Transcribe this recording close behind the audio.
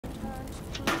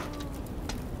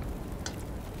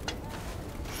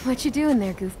What you doing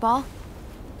there, goofball?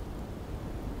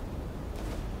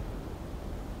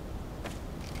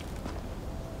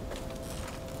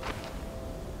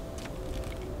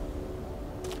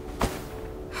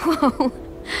 Whoa,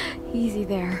 easy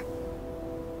there.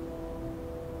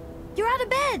 You're out of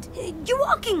bed. You're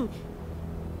walking.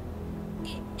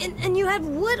 And you have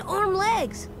wood arm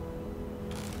legs.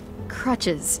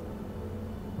 Crutches.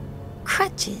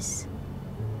 Crutches.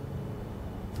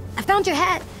 I found your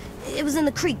hat. It was in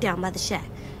the creek down by the shack.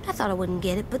 I thought I wouldn't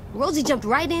get it, but Rosie jumped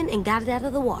right in and got it out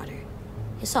of the water.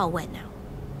 It's all wet now.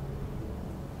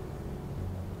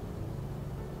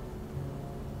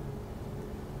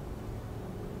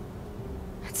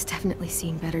 It's definitely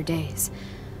seen better days.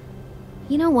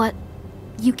 You know what?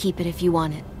 You keep it if you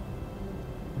want it.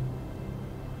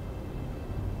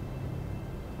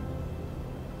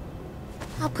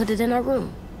 I'll put it in our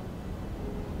room.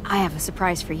 I have a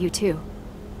surprise for you, too.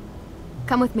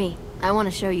 Come with me. I want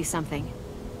to show you something.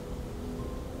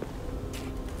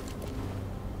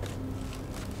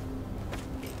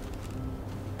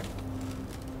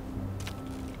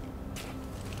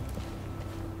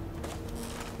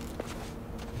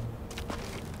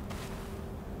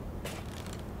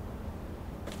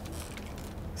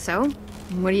 So,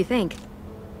 what do you think?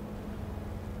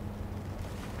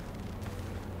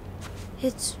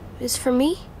 It's for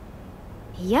me?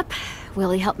 Yep.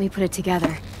 Willie helped me put it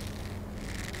together.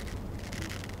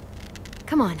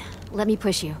 Come on, let me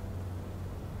push you.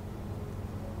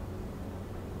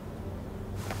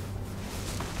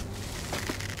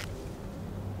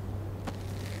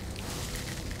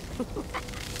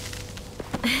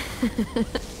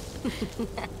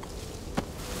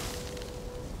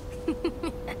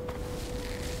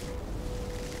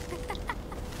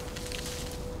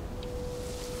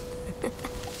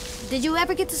 Did you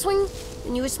ever get to swing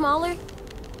when you were smaller?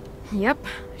 Yep,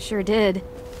 sure did.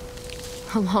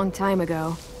 A long time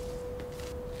ago.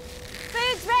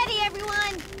 Food's ready,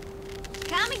 everyone!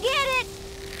 Come and get it!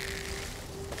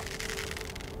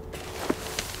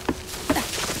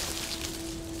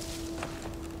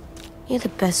 You're the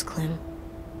best, Clem.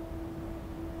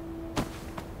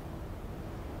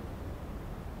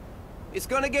 It's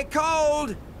gonna get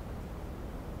cold!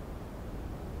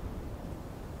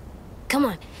 Come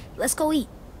on, let's go eat.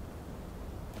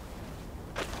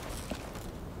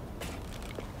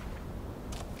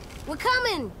 We're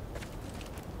coming!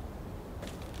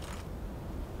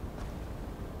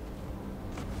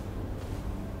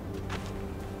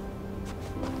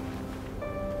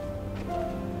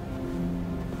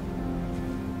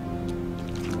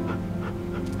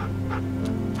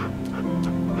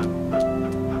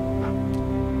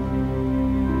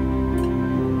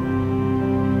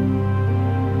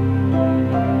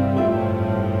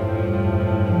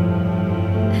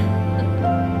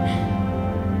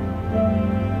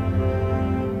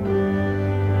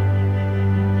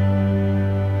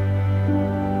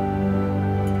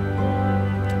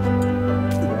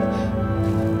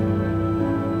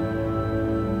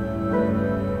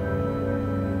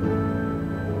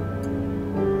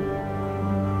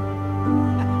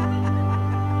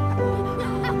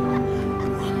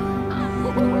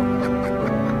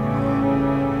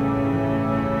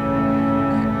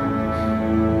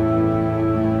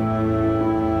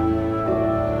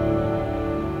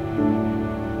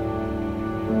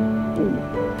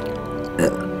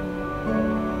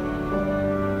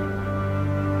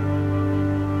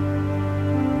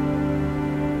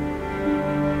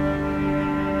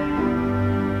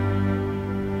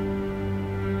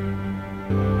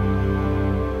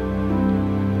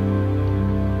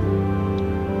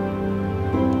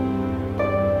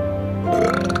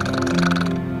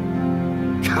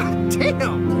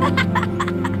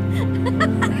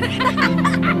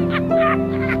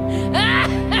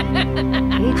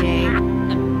 AJ.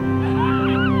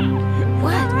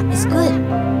 What? It's good.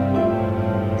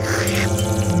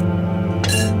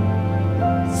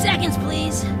 Seconds,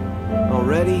 please.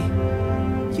 Already?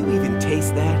 You even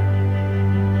taste that?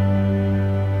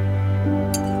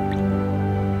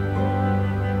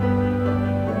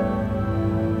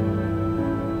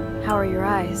 How are your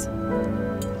eyes?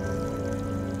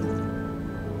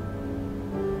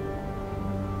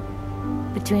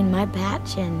 Between my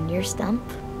patch and your stump,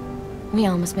 we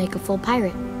almost make a full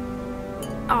pirate.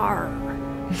 Arr.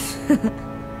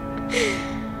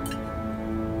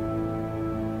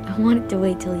 I wanted to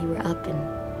wait till you were up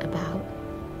and about,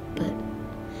 but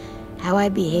how I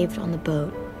behaved on the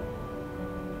boat,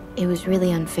 it was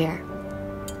really unfair.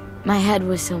 My head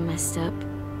was so messed up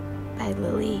by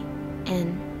Lily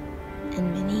and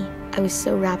Minnie. I was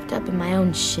so wrapped up in my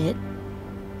own shit.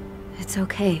 It's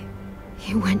okay.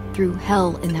 You went through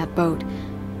hell in that boat.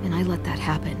 and I let that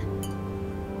happen.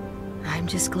 I'm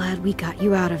just glad we got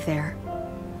you out of there.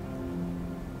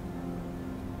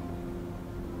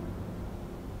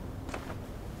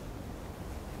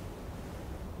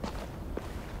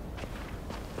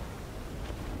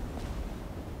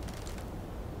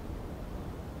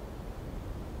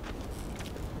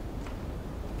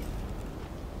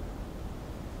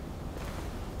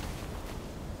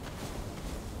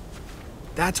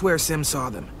 That's where Sim saw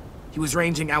them. He was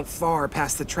ranging out far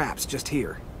past the traps just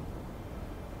here.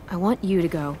 I want you to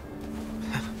go.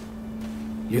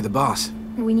 You're the boss.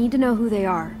 We need to know who they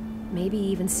are. Maybe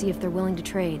even see if they're willing to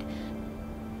trade.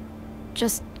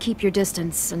 Just keep your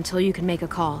distance until you can make a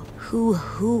call.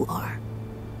 Who are?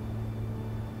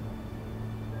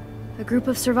 A group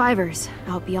of survivors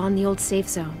out beyond the old safe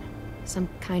zone. Some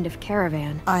kind of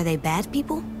caravan. Are they bad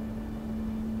people?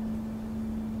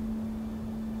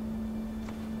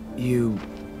 You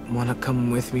wanna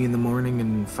come with me in the morning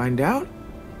and find out?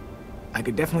 I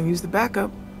could definitely use the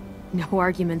backup. No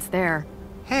arguments there.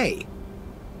 Hey!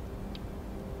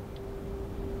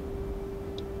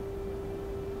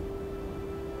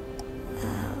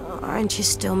 Aren't you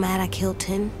still mad I killed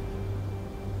Tin?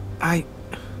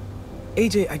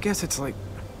 AJ, I guess it's like...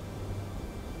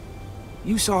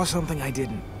 You saw something I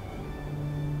didn't.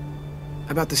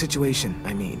 About the situation,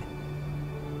 I mean.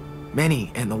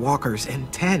 Manny and the walkers and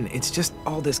Ten, it's just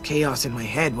all this chaos in my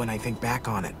head when I think back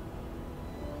on it.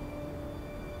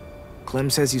 Clem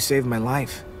says you saved my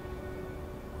life.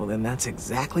 Well, then that's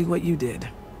exactly what you did.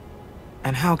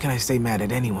 And how can I stay mad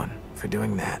at anyone for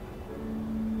doing that?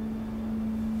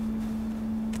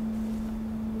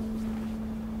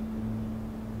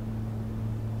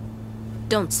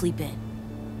 Don't sleep in.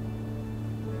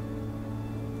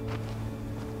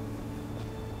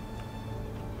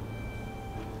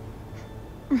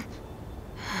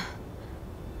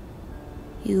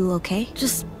 You okay?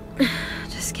 Just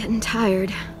getting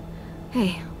tired.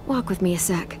 Hey, walk with me a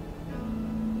sec.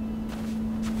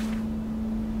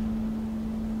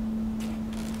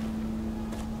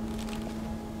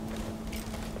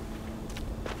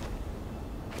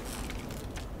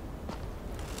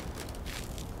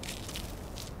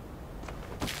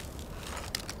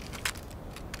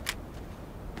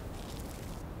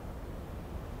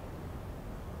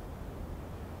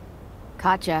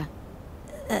 Gotcha.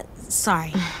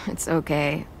 Sorry. It's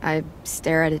okay. I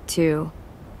stare at it too.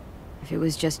 If it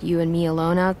was just you and me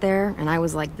alone out there, and I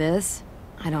was like this,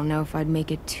 I don't know if I'd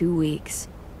make it 2 weeks.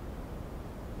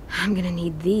 I'm gonna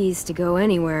need these to go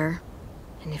anywhere.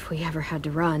 And if we ever had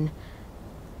to run,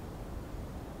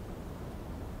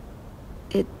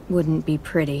 it wouldn't be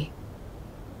pretty.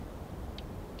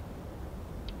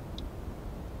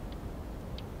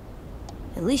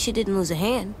 At least you didn't lose a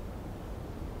hand.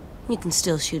 You can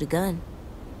still shoot a gun.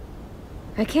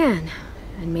 I can.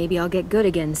 And maybe I'll get good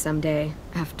again someday,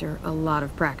 after a lot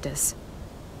of practice.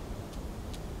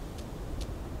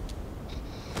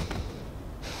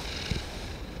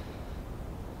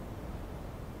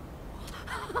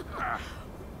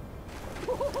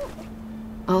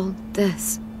 All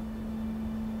this.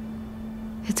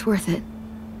 It's worth it.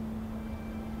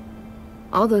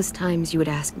 All those times you would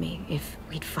ask me if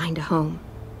we'd find a home.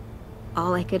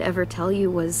 All I could ever tell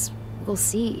you was, we'll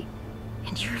see.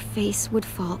 And your face would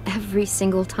fall every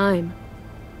single time.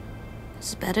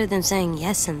 It's better than saying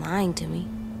yes and lying to me.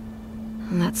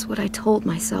 And that's what I told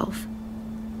myself.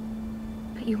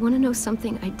 But you want to know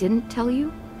something I didn't tell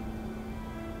you?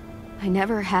 I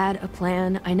never had a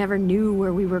plan. I never knew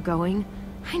where we were going.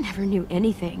 I never knew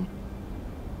anything.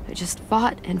 I just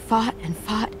fought and fought and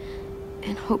fought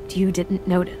and hoped you didn't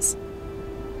notice.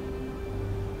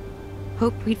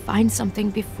 Hoped we'd find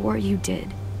something before you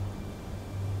did.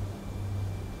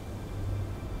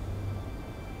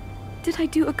 Did I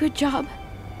do a good job?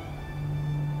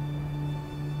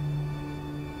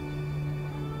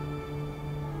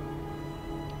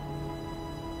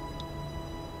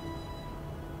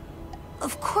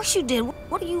 Of course you did.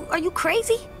 What are you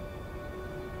crazy?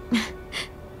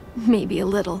 Maybe a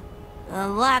little. A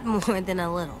lot more than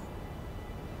a little.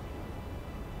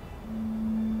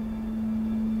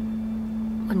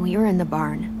 When we were in the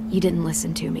barn, you didn't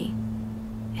listen to me.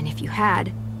 And if you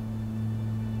had,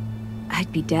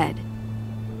 I'd be dead.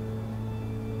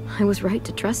 I was right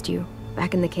to trust you,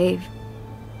 back in the cave.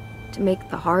 To make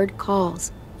the hard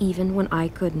calls, even when I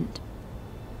couldn't.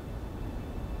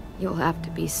 You'll have to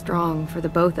be strong for the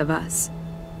both of us.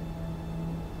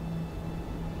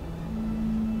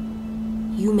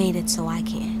 You made it so I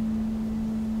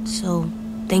can. So,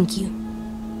 thank you.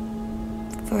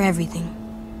 For everything.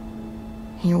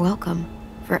 You're welcome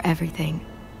for everything.